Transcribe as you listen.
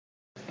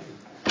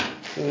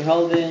We're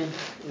holding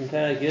in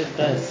perek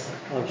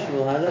of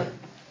Shmuel Aleph,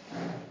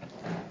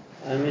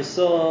 and we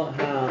saw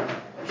how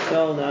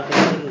Shaul now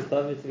considers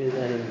David to be his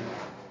enemy.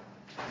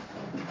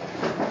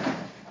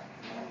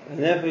 And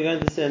therefore we're going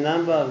to see a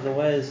number of the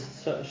ways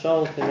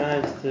Shaul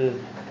connives to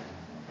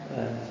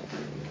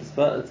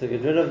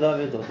get rid of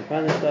David or to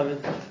punish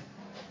David.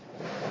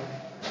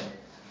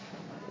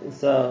 And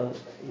so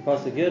in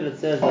Pasuk Yud it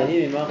says,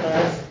 "Vayhi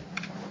mimacharas."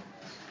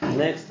 The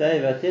next day,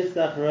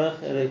 "Vatitzach ruach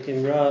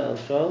Elokim ra el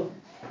Shaul."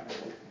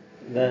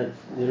 That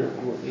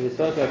we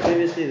spoke about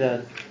previously,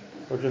 that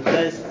what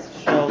replaced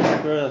Shaul's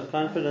spirit of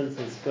confidence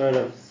and spirit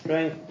of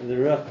strength, the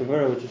ruach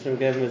kavura which Hashem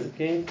gave him as a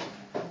king,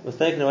 was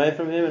taken away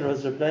from him and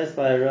was replaced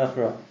by a ruach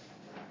ra,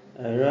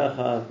 a ruach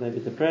of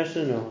maybe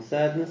depression or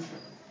sadness.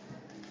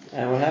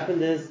 And what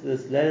happened is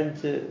this led him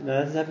to.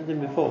 Now this happened to him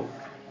before,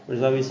 which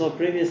is why we saw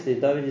previously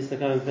David used to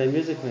come and play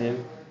music for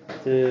him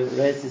to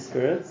raise his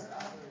spirits,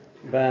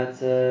 but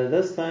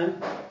this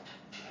time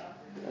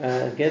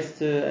it gets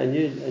to a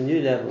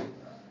new level.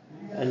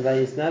 And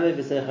Vayisnabe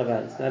b'seich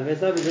havayis. Now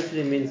Vayisnabe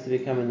literally means to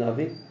become a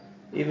Navi,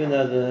 even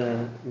though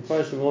the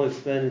Meirav will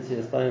explain it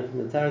here, starting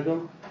from the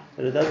Targum,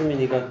 but it doesn't mean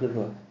he got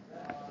Nebuah.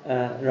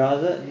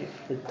 Rather,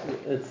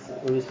 it's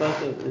when we spoke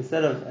of,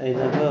 instead of a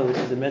Nebuah, which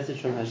is a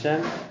message from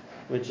Hashem,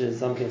 which is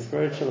something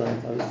spiritual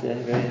and obviously a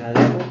very high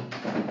level,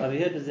 over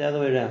here it was the other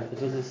way around.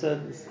 It was a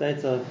certain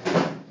state of,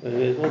 what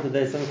we call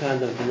today some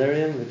kind of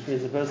delirium, which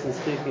means the person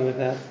speaking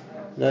without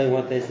knowing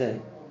what they say.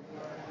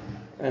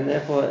 And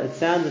therefore it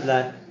sounded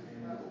like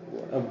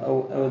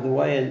the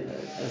way a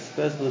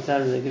person will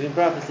sound when they're giving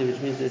prophecy, which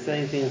means they're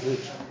saying things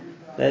which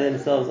they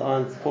themselves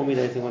aren't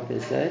formulating what they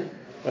say.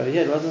 But over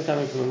here it wasn't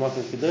coming from a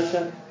Makom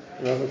Kedusha,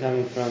 it wasn't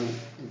coming from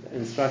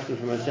instruction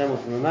from Hashem or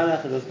from a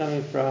Malach, it was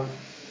coming from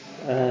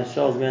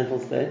Shaul's mental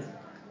state.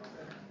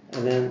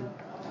 And then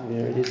we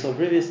already saw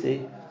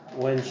previously,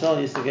 when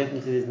Shaul used to get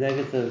into these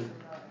negative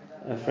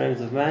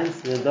frames of mind,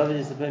 so then David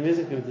used to play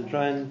music for him to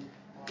try and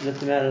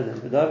lift him out of them.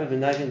 But David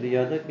ben Nagin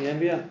b'yodek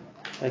b'yem,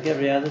 like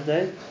every other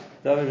day,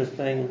 David was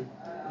playing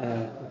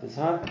with his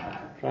harp,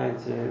 trying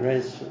to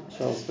raise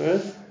Shaul's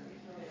spirits.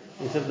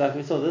 Except, like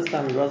we saw this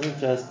time, it wasn't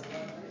just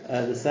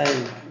the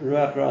same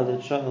ruach ra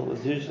that Shaul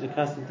was usually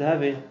accustomed to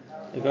having.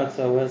 It got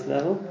to a worse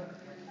level.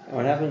 And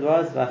what happened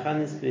was,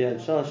 Vachanis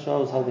b'yad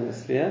Shaul was holding a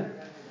spear.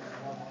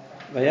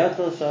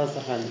 Vayatel Shaul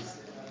sachanis.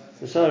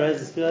 So Shaul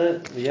raised the spear.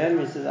 V'yom,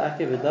 he says,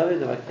 "Ake v'David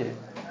v'akeh."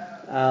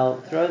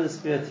 I'll throw the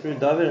spear through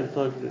David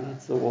until it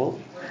hits the wall.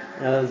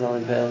 In other words, I'll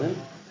impale him.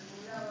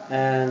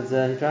 And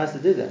he tries to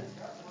do that.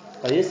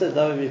 But yes,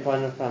 David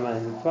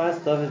and twice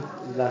David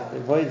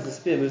avoids the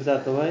spear, moves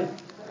out the way,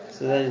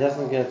 so that he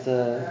doesn't get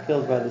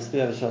killed by the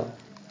spear of Shaul.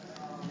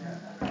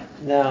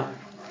 Now,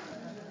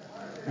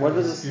 what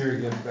does the spear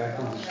get back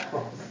into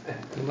Shaul's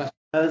head?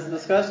 There's a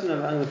discussion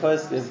among the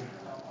poskim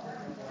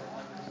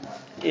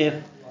if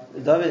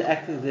David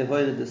actively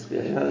avoided the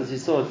spear. In other words, he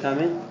saw it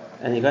coming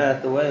and he got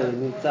out the way, or he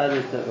moved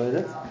sideways to avoid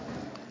it,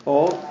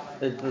 or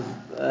it was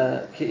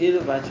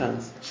ke'ilu by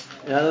chance.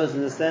 In other words,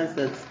 in the sense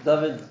that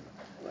David,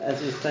 as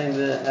he was playing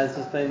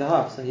the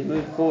harp, so he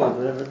moved forward,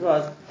 whatever it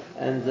was,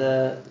 and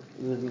the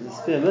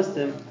spear missed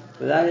him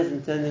without his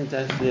intending to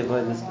actually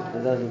avoid the spear.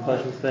 Does the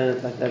Meirav explain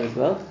it like that as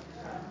well?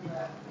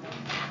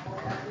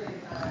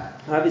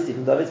 Obviously,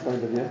 from David's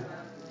point of view,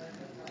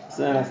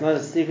 so it's not a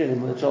secret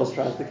anymore that Shaul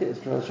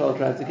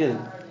tried to kill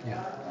him.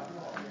 Yeah.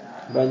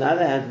 But on the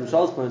other hand, from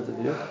Shaul's point of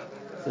view,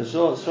 so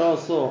Shaul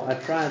saw, I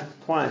tried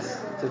twice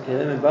to kill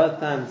him, and both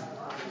times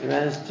he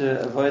managed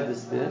to avoid the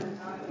spear.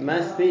 It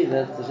must be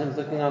that Hashem's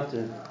looking after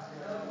him.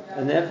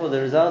 And therefore the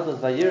result was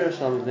Vayira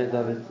Shaul mipnei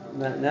David.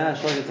 Now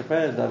Shaul gets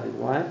afraid of David.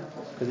 Why?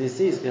 Because he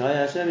sees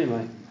Hashem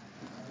imay.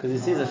 Because he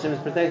sees Hashem is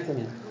protecting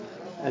him.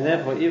 And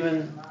therefore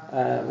even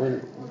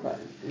when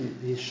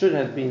he should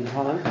have been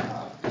harmed,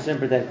 Hashem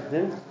protected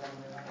him.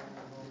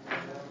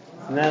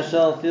 So now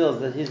Shaul feels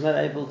that he's not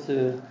able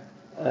to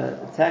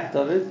attack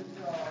David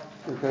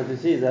because he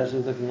sees that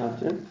Hashem is looking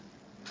after him.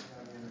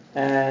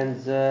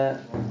 And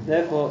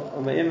therefore,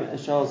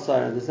 Shaul saw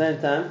at the same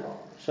time,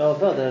 Shaul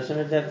felt that Hashem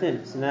had left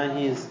him. So now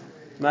he is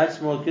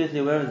much more acutely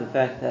aware of the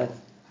fact that,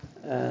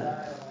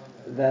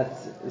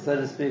 so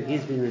to speak,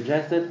 he's been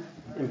rejected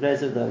in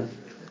place of David.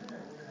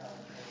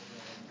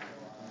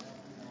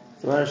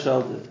 So what does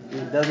Shaul do?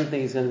 He doesn't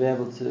think he's going to be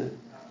able to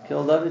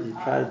kill David. He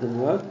tried, it didn't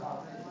work.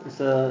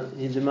 So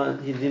he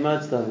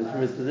demotes David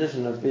from his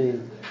position of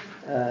being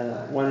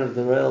one of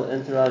the royal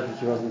entourage, which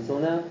he was until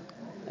now.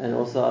 And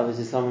also,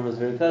 obviously, someone was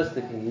very close to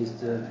the king. He used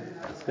to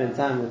spend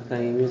time with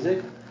playing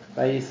music.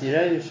 So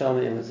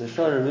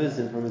Shaul removes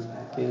him from his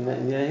being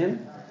near him.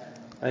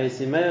 And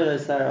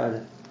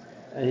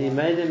he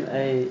made him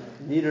a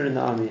leader in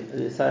the army.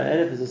 Sar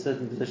Elef is a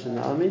certain position in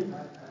the army.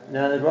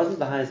 Now, it wasn't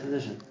the highest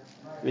position.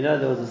 We know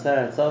there was a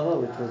Sar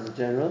Tzava, which was a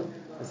general.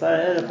 The Sar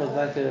Elef was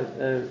like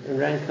a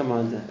rank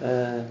commander,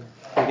 a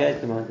brigade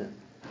commander.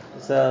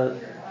 So,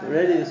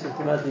 really, this was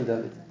promoting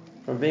David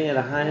from being at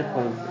a higher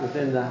point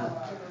within the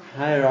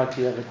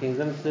hierarchy of a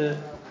kingdom to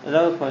a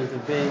lower point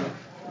of being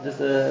just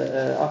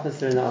an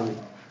officer in the army.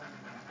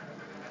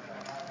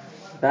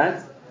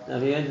 But Now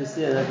we're going to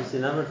see, and as we see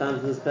a number of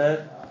times in this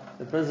perek,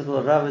 the principle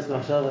of Rav is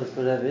Machshavas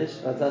Kodevish,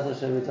 Vatzas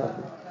Hashem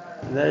Yitakum.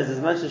 And that is, as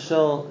much as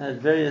Shaul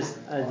had various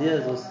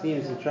ideas or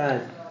schemes he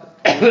tried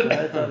to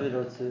hurt David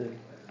or to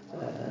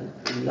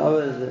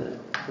lower the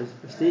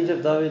prestige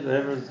of David,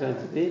 whatever it's going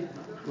to be,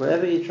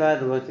 whatever he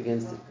tried, it worked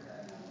against him.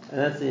 And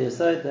that's the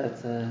aside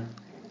that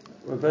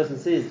when a person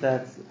sees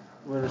that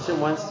where Hashem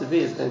wants to be,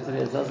 it's going to be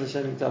Vatzas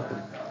Hashem Yitakum.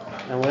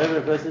 And whatever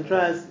a person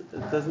tries,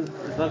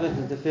 it's not going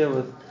to interfere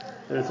with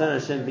the return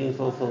of Hashem being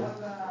fulfilled.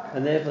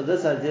 And therefore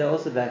this idea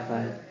also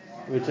backfired,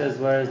 which is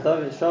whereas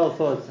Shaul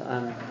thought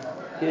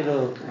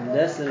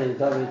lessening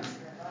David's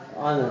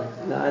honor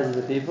in the eyes of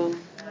the people,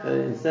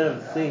 instead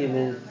of seeing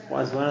him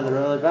as one of the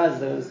royal advisors,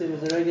 they're going to see him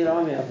as a regular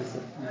army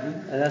officer.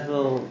 And that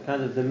will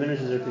kind of diminish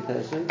his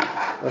reputation.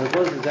 But of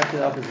course it's exactly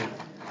the opposite.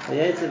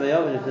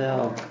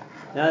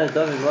 Now that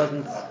David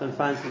wasn't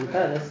confined to the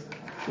palace,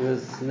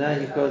 now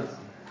he could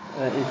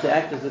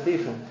interact with the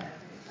people,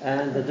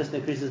 and that just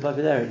increased his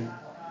popularity.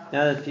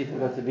 Now that people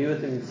got to be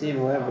with him and see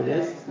him wherever it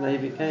is, now he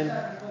became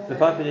the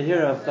popular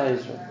hero of Klal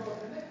Yisrael.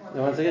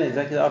 And once again,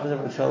 exactly the opposite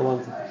of what Shaul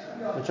wanted.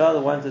 What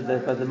Shaul wanted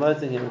that by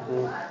demoting him it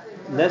will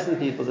lessen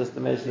people's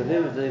estimation of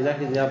him, it's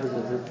exactly the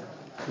opposite. It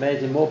made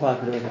him more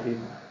popular with the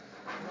people.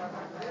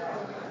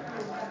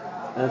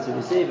 And that's what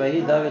we see.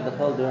 Vahi David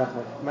l'chol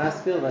derachov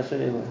maskil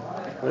v'Hashem imo.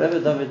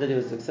 Whatever David did, he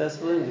was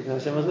successful in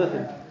because Hashem was with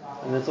him.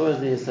 And that's always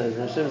the yesod.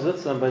 When Hashem is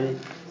with somebody,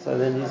 so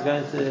then he's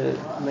going to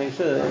make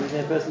sure that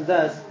everything a person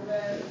does,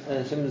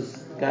 Hashem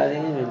is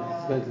guiding him and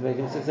is going to make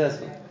him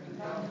successful.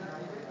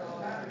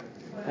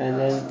 And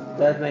then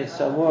that makes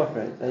Shaul more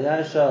afraid.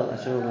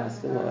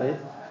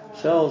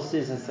 Shaul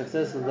sees how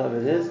successful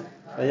David is,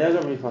 and he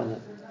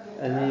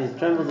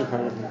trembles in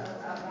front of him.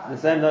 The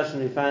same notion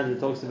we find when it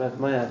talks about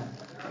Meirav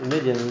in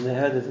Midian, when they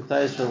heard that the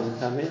Klal Yisrael would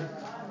come in,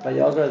 by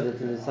Yagra, that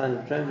in a sign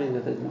of trembling,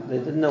 that they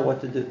didn't know what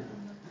to do.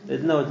 They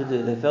didn't know what to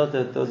do. They felt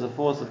that there was a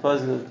force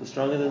opposing them that was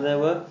stronger than they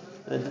were,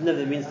 and they didn't have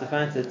the means to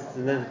fight it,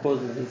 and then it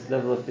causes this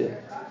level of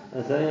fear.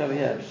 And so over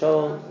here,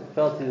 Shaul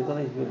felt there was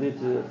nothing he could do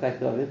to attack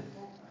David.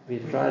 He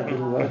tried, it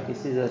didn't work. He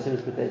sees that Hashem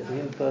is protecting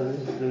him, so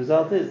the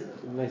result is,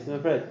 it makes him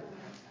afraid.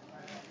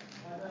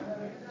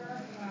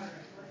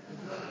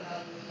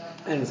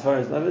 And as far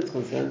as David is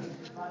concerned,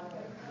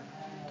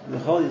 the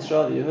whole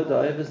Yisrael, Yehuda,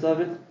 Oivus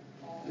David,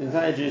 the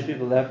entire Jewish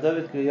people loved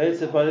David.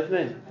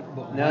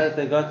 Now that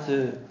they got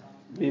to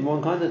be more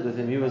in contact with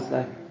him, he was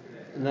like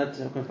not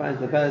confined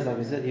to the palace, like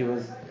we said, he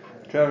was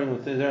traveling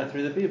through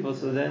the people,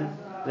 so then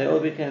they all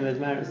became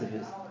admirers of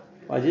his.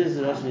 Why Jesus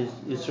is Russian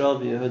Yisrael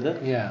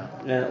Yehuda? Yeah.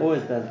 And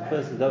always that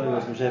first David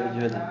was from Shevet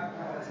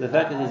Yehuda. So the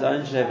fact that his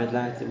own Shevet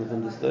liked him was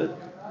understood,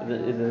 but the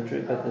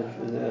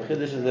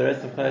Chiddush of the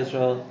rest of Klal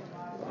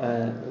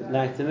Yisrael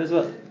liked him as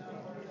well.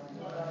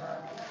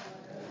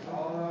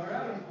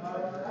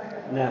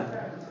 Now,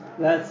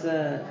 let's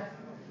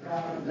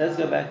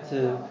go back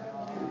to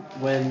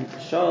when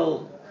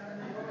Shaul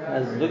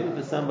was looking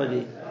for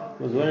somebody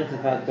who was willing to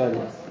fight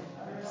Goliath.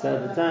 So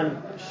at the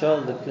time,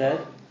 Shaul declared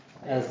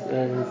as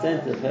an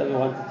incentive, whoever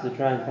wanted to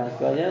try and fight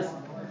Goliath,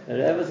 that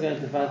whoever's going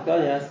to fight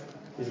Goliath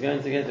is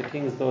going to get the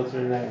king's daughter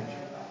in marriage.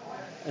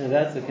 And if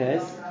that's the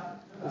case,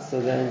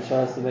 so then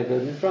Shaul has to make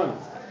good his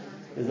promise.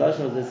 His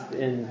lashon was this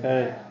in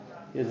perek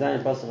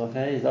Yuzayin Pasuk of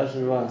Hey. His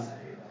lashon was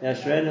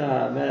Yashrenu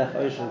HaMelech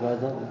Oishel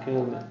Gadol, the king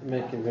will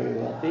make him very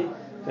wealthy,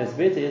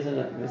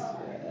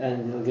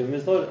 and he'll give him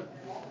his daughter.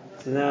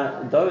 So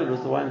now David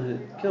was the one who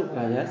killed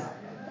Goliath,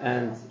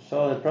 and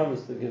Shaul had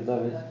promised to give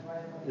David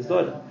his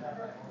daughter.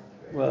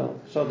 Well,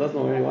 Shaul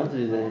doesn't really want to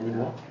do that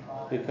anymore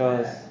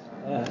because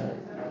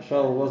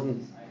Shaul was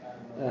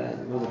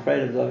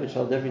afraid of David.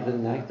 Shaul definitely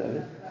didn't like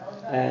David,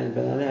 and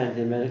but on the other hand,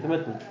 he made a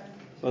commitment.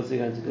 So what's he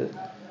going to do?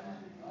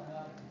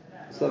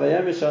 So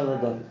Vayam Shaul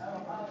David.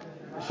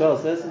 Shaul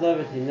says to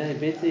David, "Hinei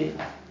biti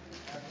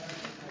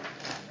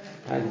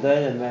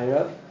Hagdai and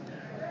Meirav,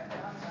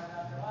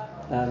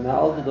 my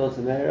older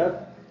daughter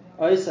Meirav,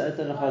 Oisa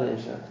etan Echad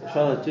Eshav."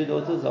 Shaul had two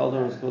daughters. The older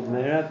one was called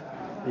Meirav,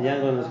 the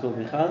younger one was called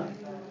Michal.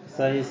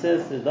 So he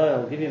says to David,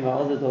 "I'll give you my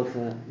older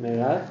daughter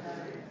Meirav,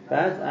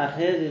 but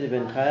Achedi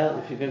ben Chayil,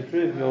 if you can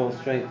prove your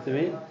strength to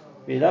me,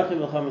 V'ilachim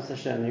Milchamas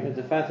Hashem, you're going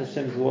to fight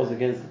Hashem's wars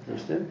against the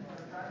Plishtim.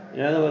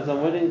 In other words,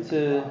 I'm willing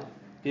to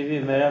give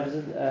you Meirav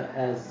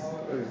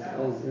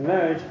as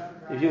marriage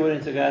if you're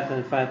willing to go out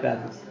and fight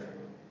battles."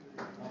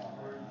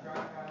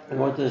 And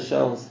what was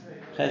Shaul's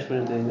cheshbon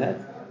in doing that?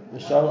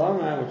 Shaul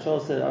Amar, what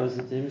Shaul said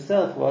obviously to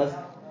himself was,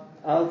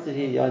 Al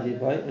Tihi Yadi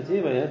Boy,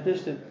 Utihi Boy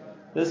Plishtim.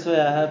 This way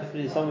I hope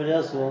somebody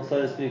else will,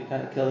 so to speak,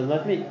 kill him,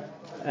 not me.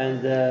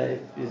 And if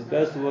he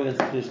goes to war against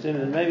the Plishtim,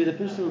 then maybe the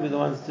Plishtim will be the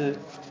ones to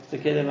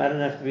kill him. I don't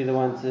have to be the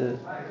one to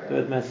do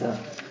it myself.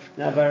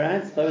 Now by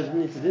rights, David didn't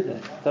need to do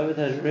that. David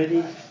had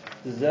already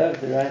deserved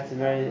the right to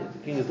marry the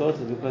king's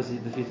daughter because he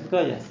defeated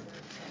Goliath.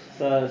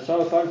 So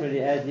Shaul can't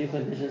really add new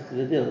conditions to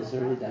the deal. It's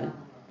already done.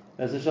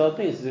 That's what Shaul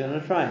thinks. He's going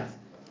to try it.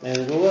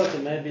 Maybe it will work,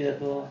 and maybe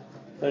it will,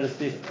 so to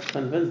speak,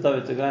 convince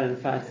David to go and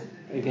fight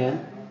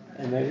again.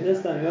 And maybe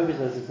this time he won't be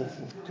so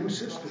successful. Two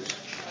sisters.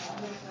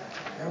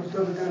 How was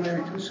David going to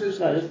marry two sisters?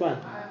 No, just one.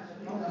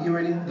 Did he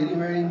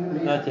marry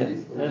Meirav? Not yet.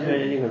 Not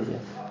married anybody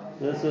yet.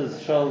 This was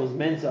Shaul was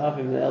meant to offer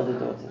him the elder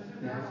daughter.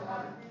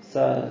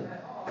 So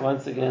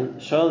once again,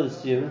 Shaul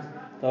assumed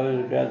David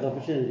would grab the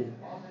opportunity.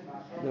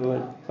 They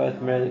would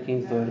both marry the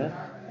king's daughter.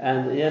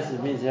 And yes,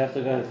 it means you have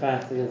to go and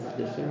fight against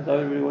the Plishtim.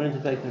 David really wanted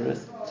to take the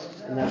risk.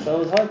 And now Shaul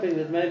was hoping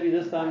that maybe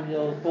this time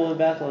he'll fall in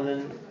battle and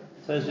then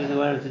especially he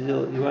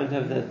won't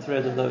have that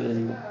threat of David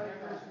anymore.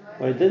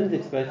 What he didn't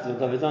expect is what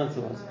David's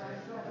answer was.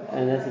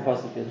 And that's the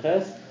pasuk in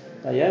Ches.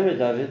 Vayomer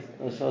David,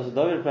 so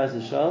David replies to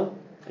Shaul,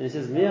 and he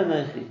says, Mi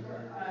anochi,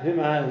 whom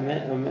I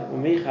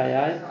umi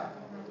chayai,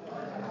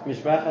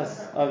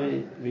 mishpachas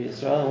avi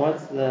v'Yisrael.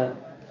 What's the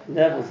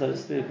level, so to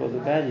speak, or the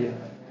value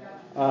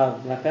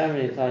of my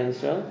family in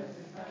Yisrael?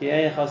 Ki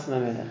ei chasna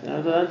melech. And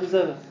I don't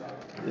deserve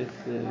it.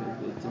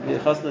 To be a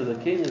chasna of the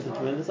king is a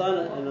tremendous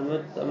honor, and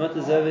I'm not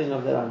deserving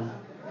of that honor.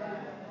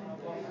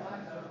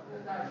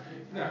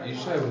 No,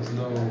 Yishai was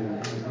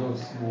no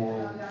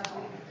small.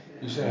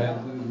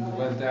 Yishai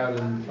went out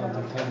in front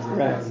of tens of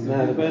right. thousands.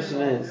 Now the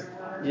question is,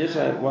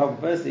 Yishai. Well,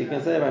 firstly, you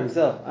can say about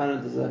himself, I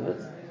don't deserve it.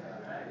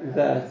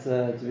 That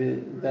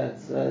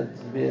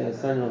to be a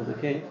son of the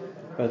king.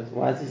 But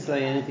why is he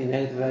saying anything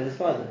negative about his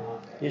father?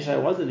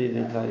 Yishai wasn't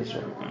leading entire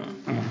Israel.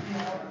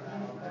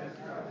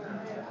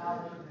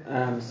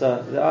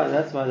 So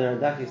that's why the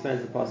Radak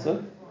explains the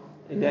pasuk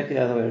exactly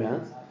the other way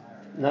around,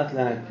 not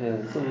like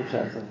simple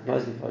pshat of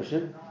most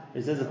Mephoshim.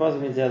 He says the pasuk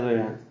means the other way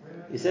around.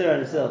 He said about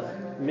himself,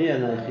 "Mi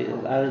anochi,"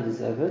 I don't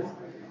deserve it,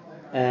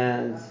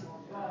 and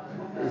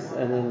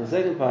then the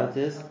second part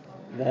is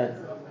that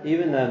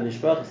even though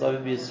Mishpachas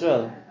Avi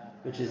Yisrael,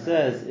 which he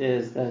says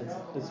is that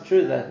it's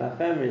true that my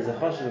family is a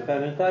choshev, a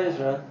family in Klal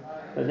Yisrael,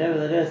 but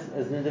nevertheless,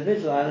 as an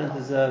individual, I don't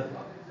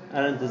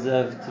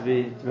deserve to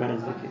marry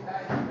into the king.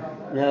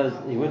 In other words,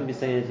 he wouldn't be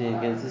saying anything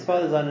against his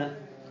father's honor.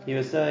 He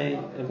was saying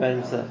about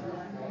himself.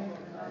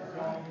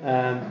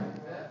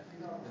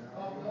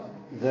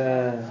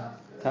 The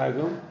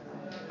Targum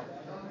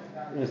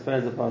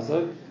explains the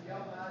pasuk,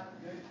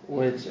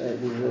 which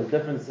there's a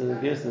difference in the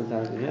Girsa and the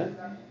Targum here.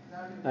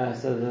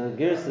 So the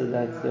Girsa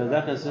that the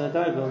Radak in the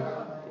Targum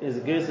is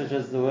a Girsa which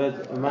has the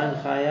word Uman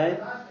Chayai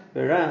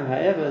Beram.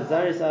 However,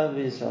 Zaris Al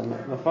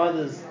Yisrael. My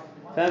father's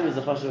family is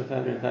a choshev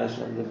family in Klal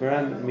Yisrael. The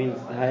Beram means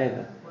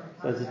however.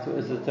 So it's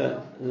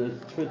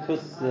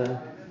the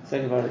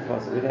second part of the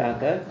pasuk. Without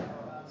that,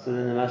 so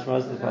then the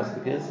mashmas of the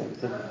pasuk is, like I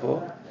said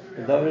before,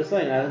 the David is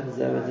saying, I don't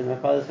deserve it, and my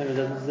father's family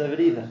doesn't deserve it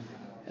either.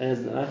 And as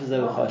much as they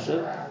were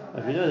chashiv,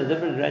 but we know the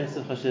different ranks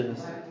of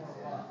chashivas.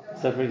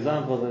 So, for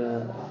example,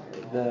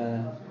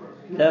 the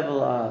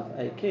level of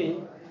a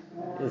king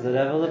is the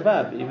level of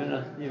Bab, even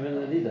a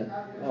leader,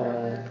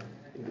 or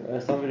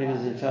somebody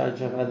who's in charge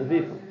of other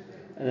people.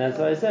 And that's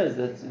why he says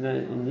that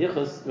in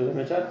Yichus, we're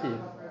much up to you.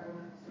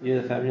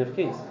 You're the family of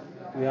kings.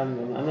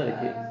 I'm not a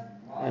king.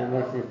 And I'm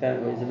not from a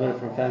family. He's not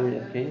from a family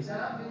of kings.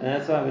 And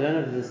that's why we don't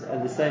have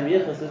the same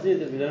yichus as you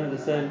do. We don't have the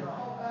same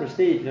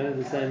prestige. We don't have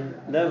the same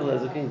level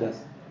as a king does.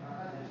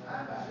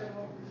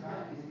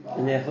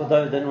 And therefore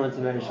David didn't want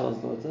to marry Shaul's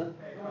daughter.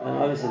 And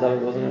obviously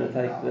David wasn't going to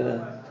take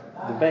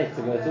the bait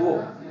to go to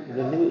war. He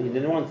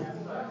didn't want it.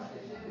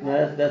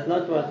 Now that's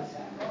not what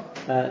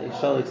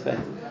Shaul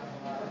expected.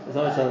 That's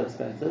not what Shaul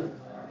expected.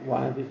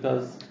 Why?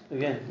 Because,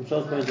 again, from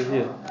Shaul's point of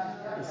view,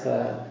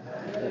 so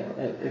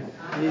if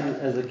he,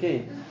 as a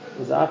king,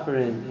 was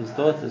offering his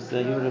daughter,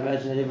 so he would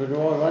imagine that he would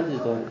want his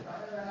daughter.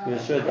 He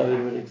was sure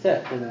David would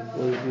accept and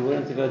would be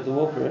willing to go to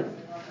war for it.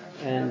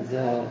 And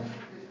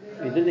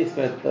he didn't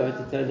expect David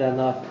to turn down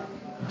the offer.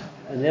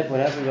 And therefore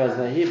what happened was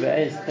that he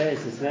be'ez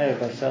case is married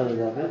by Shaul and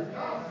David.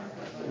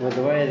 With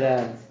the way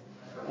that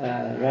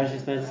Rashi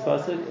explains this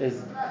pasuk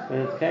is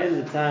when it came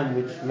the time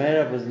which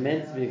Meirav was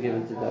meant to be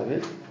given to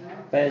David,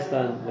 based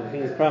on the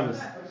king's promise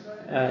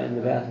in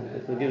the battle,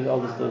 that will give his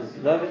oldest daughter to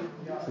David.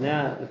 So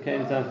now it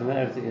came time for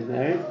Meirav to get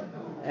married,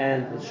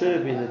 and it should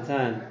have been the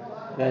time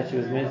that she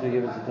was meant to be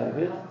given to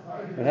David.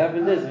 What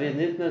happened is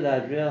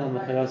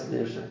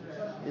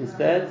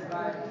instead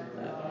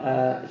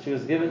she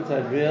was given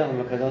to Adriel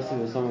HaMachalosi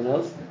with someone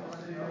else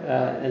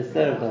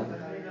instead of David.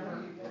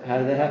 How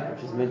did that happen?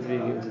 She was meant to be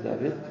given to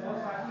David.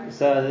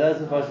 So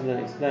there's a portion that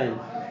explained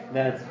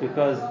that's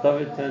because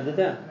David turned it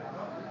down.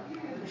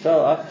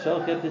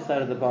 Shaul kept his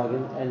side of the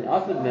bargain and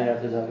offered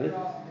Meirav to David.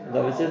 And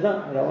David said,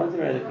 no, I don't want to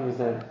marry the king's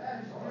daughter.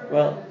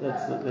 Well, then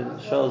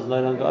Shaul is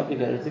no longer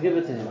obligated to give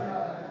it to him.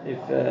 If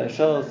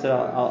Shaul said,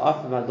 I'll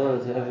offer my daughter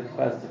to whoever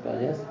fights to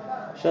God, yes.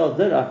 Shaul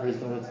did offer his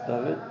daughter to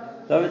David.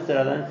 David said,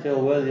 I don't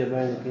feel worthy of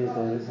marrying the king's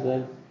daughter, so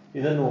then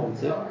you didn't want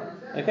to.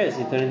 Okay, so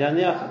you're turning down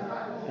the offer.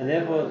 And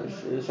therefore,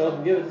 Shaul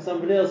can give it to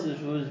somebody else,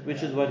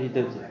 which is what he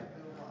did to.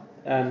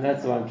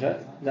 That's the one shot.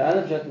 The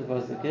other shot in the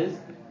pasuk is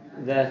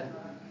that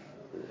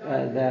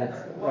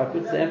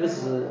puts the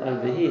emphasis on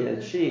Vihi,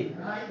 that she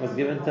was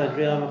given to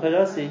Adriel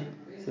HaMachalosi.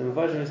 So the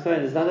Mephoshim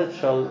explained it's not that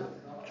Shaul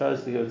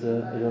chose to give it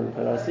to Adriel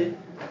HaMachalosi,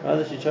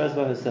 rather she chose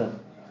by herself.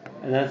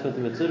 And that's what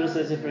the Mitzvah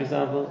says here, for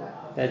example,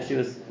 that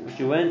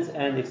she went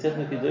and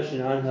accepted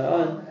Kiddushin on her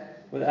own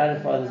without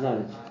her father's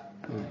knowledge.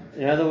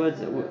 In other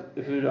words,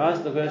 if we would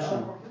ask the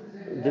question,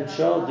 did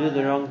Shaul do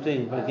the wrong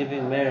thing by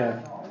giving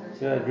Meirav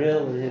to a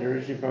grill when he had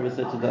originally promised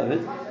her to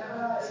David?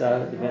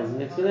 So it depends on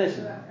the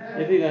explanation.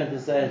 If you're going to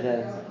say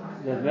that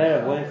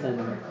Meirav went and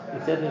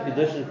accepted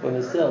Kedushin for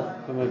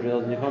herself from a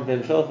grill, then you can't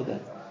blame Shaul for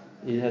that.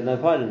 You had no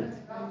part in it.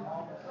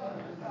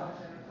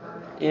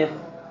 If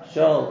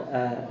Shaul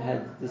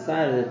had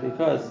decided that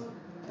because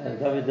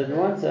David didn't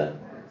want her,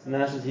 so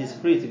now he's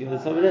free to give it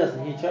to somebody else,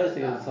 and he chose to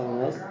give it to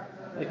someone else,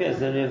 okay, so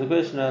then you have the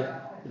question of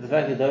the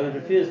fact that David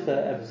refused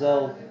to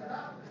absolve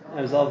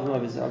him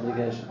of his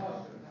obligation.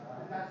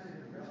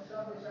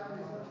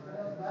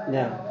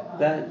 Now,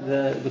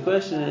 the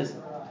question is,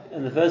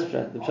 in the first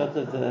pshat, the pshat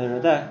of the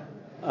Radak,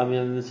 the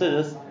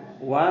Mesudus,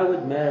 why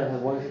would Meirav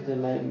have wanted to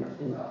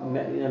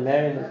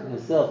marry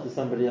herself to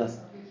somebody else?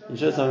 I'm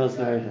sure someone else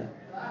married her.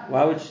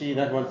 Why would she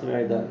not want to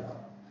marry David?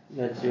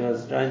 That she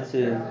was trying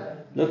to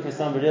look for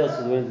somebody else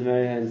who was willing to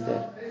marry her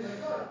instead.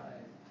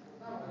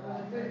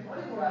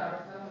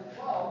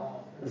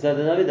 So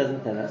the Navi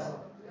doesn't tell us,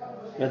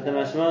 but the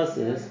Mashma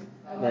says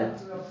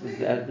that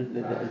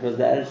it was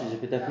the attitude she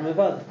picked up from her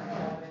father.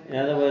 In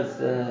other words,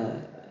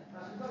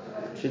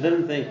 she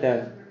didn't think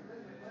that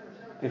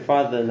her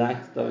father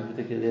liked David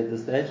particularly at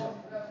this stage,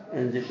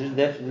 and she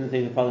definitely didn't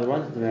think her father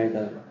wanted to marry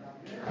David,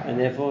 and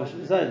therefore she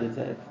decided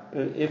that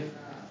if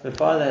her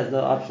father has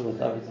no option with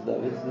David to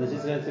David, then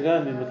she's going to go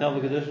and be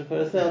Mekabel Kedusha for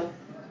herself,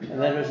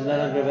 and that is no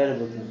longer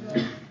available to her.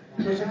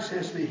 Because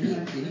essentially he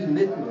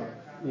nitna.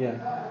 Yeah.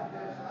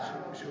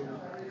 So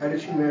how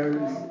did she marry?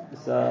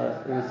 So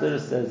the Surah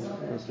says,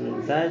 let's read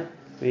inside,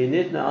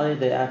 "V'yinitna ali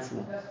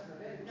de'atzma."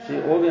 She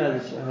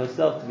organized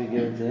herself to be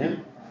given to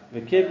him.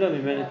 V'kibla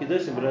mimenu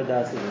kedushin b'lo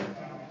da'asavim.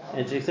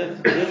 And she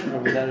accepted kedushin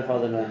from without her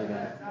father knowing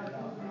about it.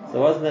 So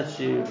it wasn't that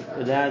she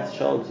allowed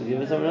Shaul to give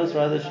it to someone else,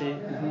 rather she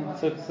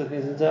took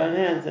things into her own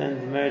hands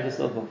and married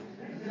herself off.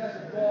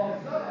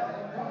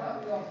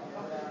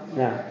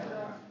 Now,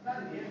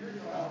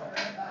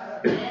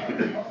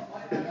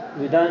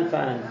 we don't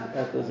find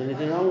that there was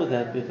anything wrong with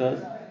that,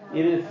 because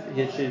even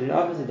if she had been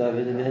offered to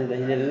David, in the end he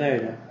never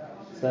married her.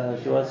 So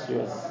she was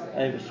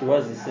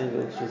a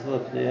single, she was still a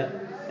pneuya,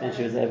 and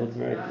she was able to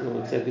marry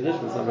or accept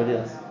Kedushin with somebody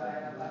else.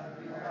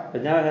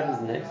 But now what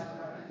happens next?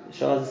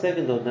 Shaul has a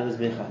second daughter named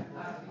Michal.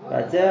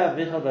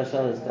 Michal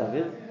Bashal is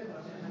David,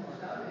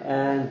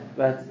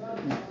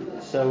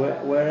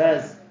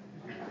 whereas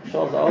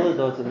Shaul's older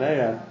daughter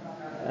Meirav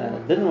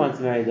didn't want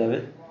to marry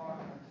David,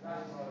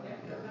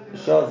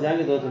 Shaul's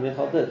younger daughter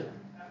Michal did.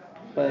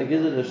 By a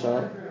gizur to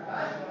Shaul,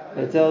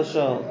 they tell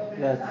Shaul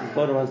that his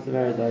daughter wants to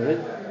marry David.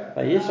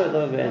 By Yishar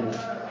David be'enah,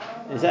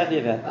 he's happy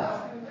about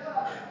that.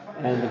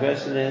 And the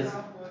question is,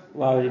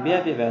 why would he be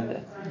happy about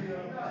that?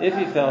 If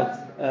he felt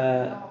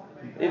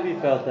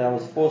that I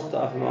was forced to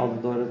offer my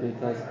older daughter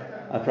because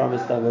I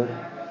promised I would,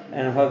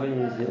 and I'm hoping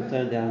he'll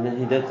turn down, and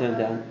he did turn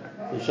down,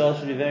 then Shaul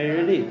should be very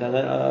relieved. I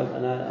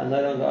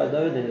no longer owe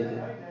David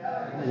anything.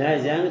 And now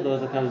his younger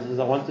daughter comes and says,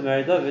 I want to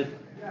marry David.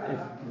 If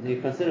he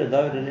considered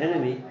David an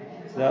enemy,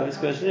 so the obvious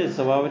question is,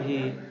 so why would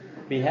he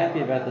be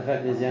happy about the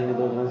fact that his younger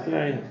daughter wants to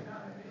marry him?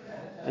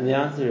 And the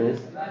answer is,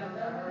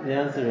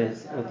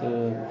 what the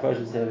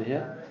Mephoshim say over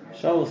here,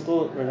 Shaul was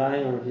still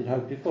relying on what he'd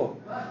hoped before.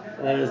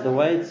 And that is the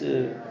way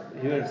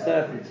he would have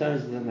set up the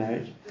terms of the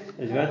marriage.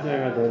 If you want to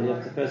marry my daughter, you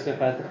have to first go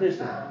fight the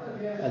Knishtim.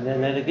 And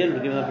then later again,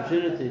 we'll give an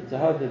opportunity to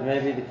hope that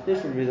maybe the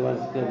Knishtim would be the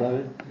ones to kill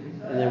David,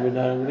 and then we'd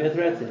no longer be a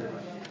threat to him.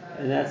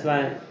 And that's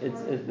why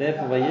it's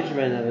therefore by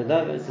Yishbein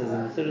David, it says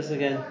in the Siddur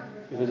again,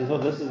 because he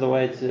thought this is the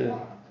way to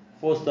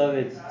force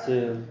David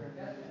to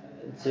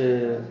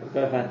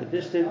go fight the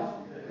Knishtim,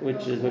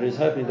 which is what he's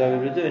hoping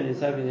David would do, and he's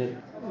hoping that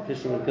the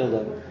Knishtim would kill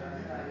David.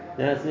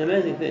 Now it's an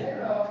amazing thing.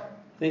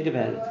 Think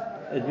about it.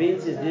 It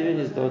means he's leaving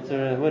his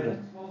daughter a widow.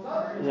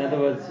 In other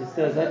words, he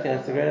says, okay,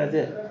 that's a great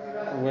idea.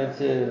 I'm going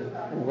to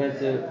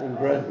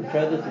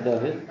betroth her to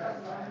David,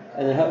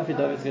 and then hopefully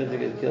David's going to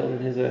get killed in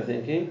his way of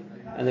thinking,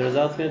 and the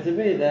result's going to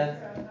be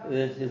that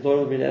his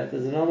daughter will be left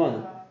as an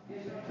almana.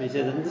 But he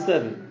said it didn't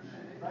disturb him.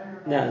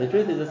 Now, the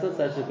truth is, it's not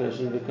such a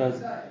question, because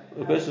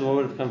the question is, what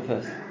would have come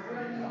first?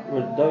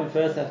 Would David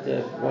first have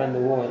to win the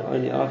war and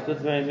only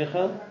afterwards marry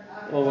Michal?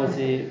 Or was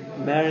he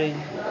marrying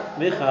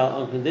Michal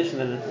on condition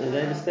that at a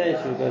later stage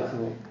he would go to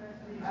war?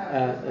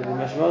 The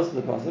Mashmos of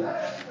the Pasuk,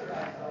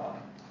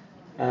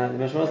 at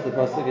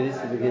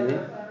least the beginning,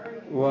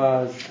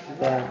 was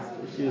that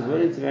she was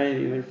willing to marry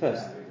him even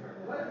first.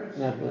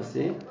 Now we'll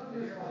see.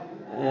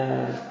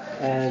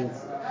 And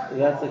if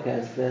that's the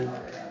case, then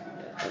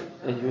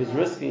he was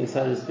risking,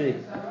 so to speak,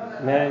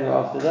 marrying her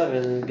after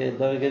David and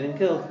David getting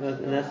killed.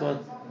 And that's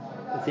what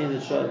it seems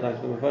that Shaul, like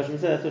the Mephoshim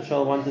said, that's what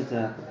Shaul wanted to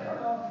happen,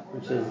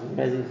 which is an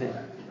amazing thing.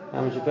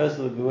 How much a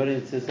person would be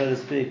willing to, so to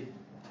speak,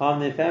 harm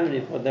their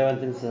family for what they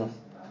want themselves.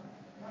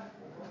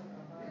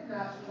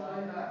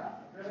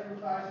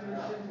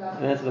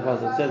 And that's what the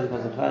Pasuk says. The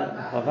Pasuk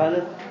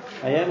Chavalet,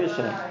 Hayam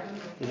Yishah.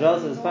 The Shaul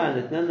says, fine, I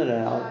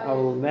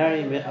will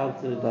marry Michal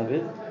to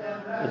David,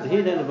 but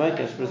he then the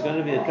Mokesh, but it's going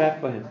to be a trap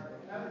for him.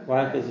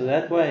 Why? Because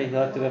that way he'll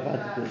have to go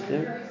fight the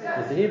Plishtim.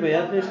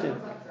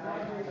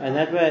 And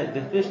that way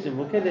the Plishtim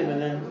will kill him,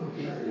 and then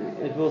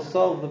it will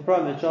solve the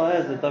problem that Shaul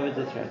has that David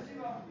is right.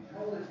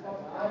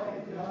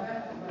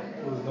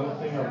 There's no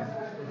thing of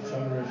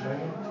Shem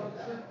Rishayim?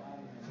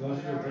 No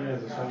such thing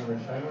as a Shem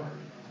Rishayim?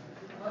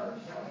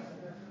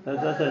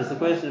 That's the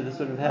question if this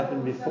would have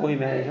happened before he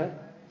married her.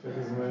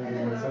 Because it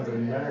doesn't make sense that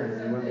he married her.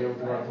 He wouldn't be able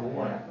to go out to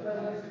war.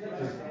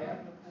 Just,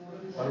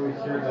 how do we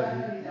care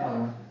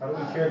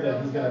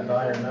that he's going to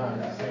die or not?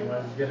 He's saying,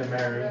 well, he's getting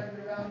married.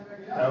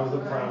 That was the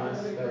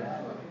promise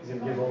that he's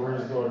going to give over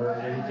his daughter,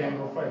 and he can't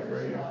go fight for a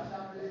year.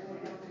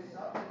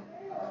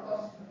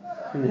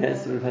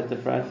 Yes, we've had to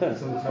fry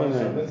first. So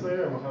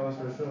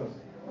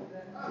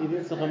Even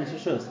if it's Chametz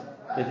Rishos.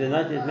 If they're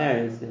not yet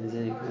married, then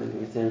you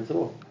can send him to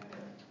war.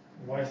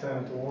 Why send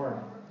him to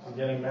war? He's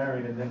getting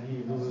married and then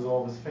he loses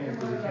all of his fame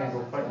because he can't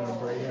go fighting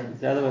for a year. It's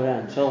the other way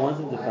around. Shaul wants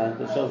him to fight,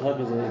 but Shaul's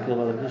hoping he's going to kill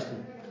all the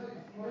Plishtim.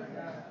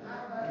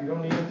 You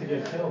don't need him to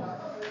get killed.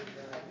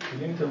 You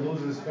need him to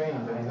lose his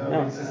fame, that he's not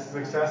being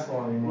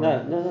successful anymore. No.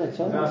 He's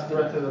not a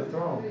threat to the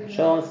throne.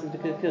 Shaul wants him to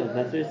get killed.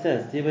 That's what he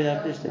says. Tiba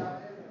Plishtim.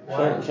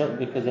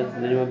 Because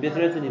then he won't be a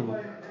threat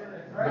anymore.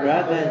 But he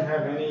doesn't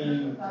have any.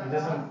 He's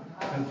not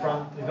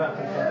confronted in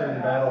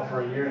battle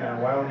for a year now.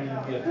 Why would he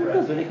be a threat?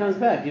 Because when he comes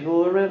back, people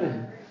will remember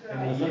him. In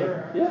a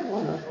year? Yeah,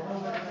 why not?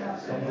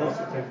 Someone else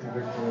will take the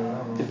victory.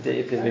 If the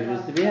victory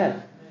is to be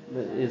had.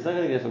 But it's not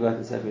going to get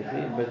forgotten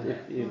separately. But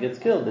if he gets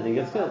killed, then he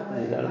gets killed.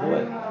 And he's out of the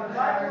way.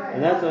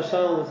 And that's why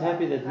Shaul was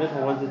happy that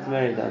Michal wanted to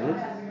marry David.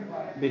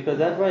 Because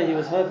that way he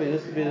was hoping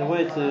this would be the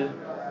way to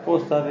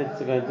force David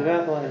to go into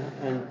battle.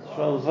 And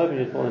Shaul was hoping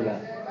he'd fall in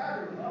battle.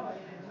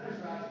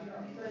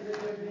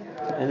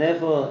 And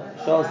therefore,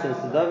 Shaul says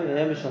to David,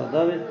 David,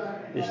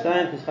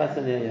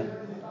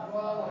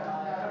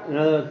 in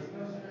other words,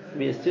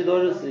 he has two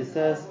daughters, he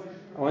says,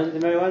 I want you to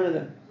marry one of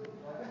them.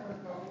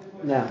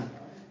 Now,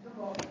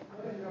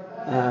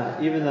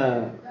 even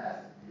though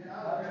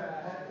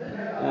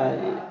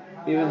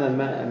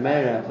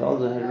Meirav, the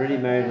older, had already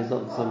married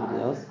herself to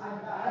somebody else,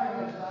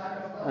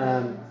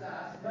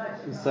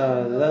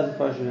 so the other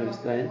portion will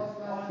explain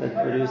that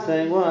what he was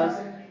saying was,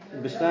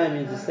 B'shtayim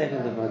means the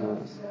second of my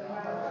daughters.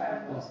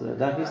 So the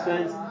Dak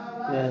explains,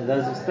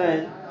 those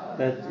explain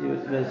that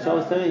Shaul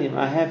was telling him,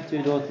 I have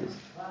two daughters.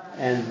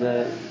 And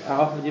I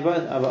offered you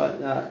both. I'll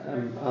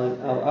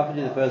offer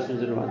you the first one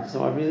to one.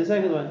 So I'll bring you the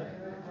second one,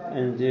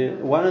 and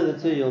one of the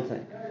two you'll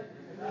take.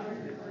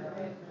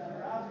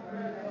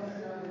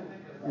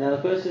 Now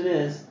the question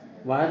is,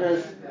 why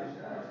does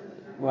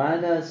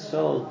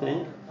Shaul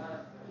think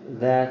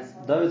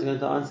that David's going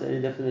to answer any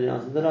different than he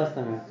answered the last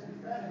time around?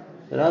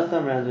 The last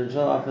time around, when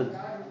Shaul offered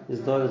his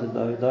daughter to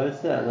David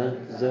said, I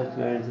don't deserve to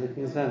marry into the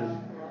king's family.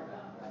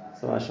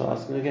 So I shall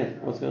ask him again,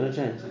 what's going to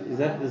change?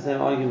 Exactly the same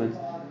argument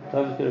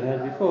David could have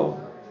had before,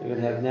 you're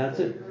going to have now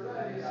too.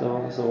 So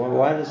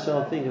why does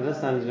Shaul think that this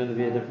time is going to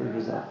be a different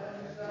result?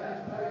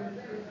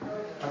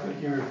 I think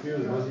he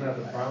refused. Wasn't that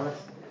the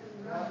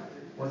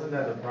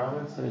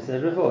promise? So we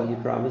said before, he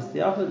promised,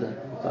 he offered it.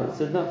 David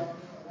said no.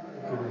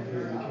 He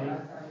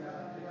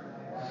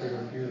could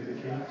refuse the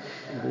king.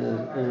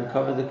 And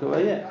covered the kuwa,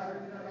 yeah.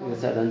 He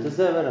said, I don't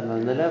deserve it, I'm not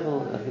on the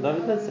level, like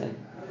David did say.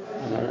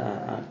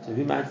 To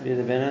whom am I to be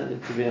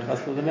a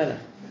chaskel of the melech?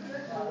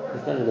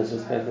 It's not a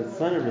disrespect, it's a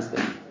sign of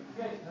respect.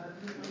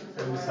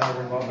 And the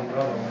sovereign love and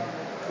gadol.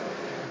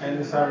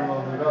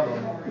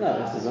 No,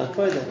 this is not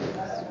koida.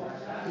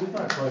 He's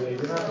not koida.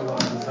 You're not the one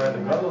to decide. The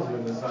gadol's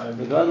going to decide.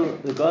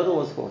 The gadol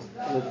was forced.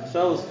 The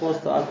Shaul was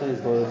forced to offer his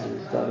daughter to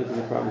David because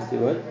he promised he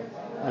would.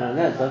 And on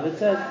that, David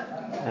said, I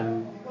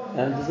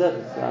don't deserve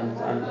it. So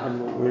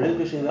I'm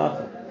relinquishing the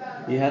offer.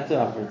 You had to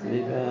offer it to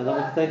me, but I don't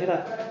want to take it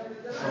up.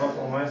 So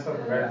all my stuff,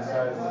 the guy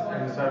decides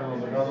in the sovereign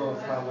love and gadol,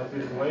 it's not like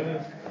he's waiting.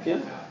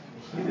 Yeah.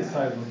 He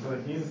decides.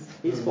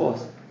 He's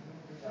forced.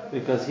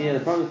 Because he had a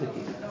promise to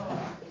keep.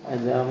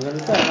 And I'm going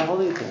to say, I'm not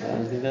holding it to him. I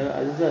don't think that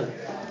I deserve it.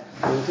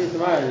 So we see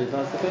tomorrow, the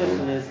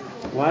question is,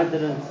 why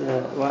did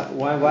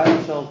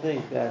Shaul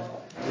think that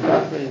the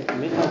offering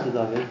Michal to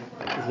David is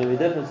going to be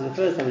different to the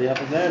first time when he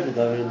offered Meirav to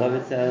David, and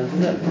David said, I don't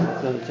deserve it.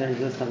 It's going to change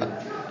this time.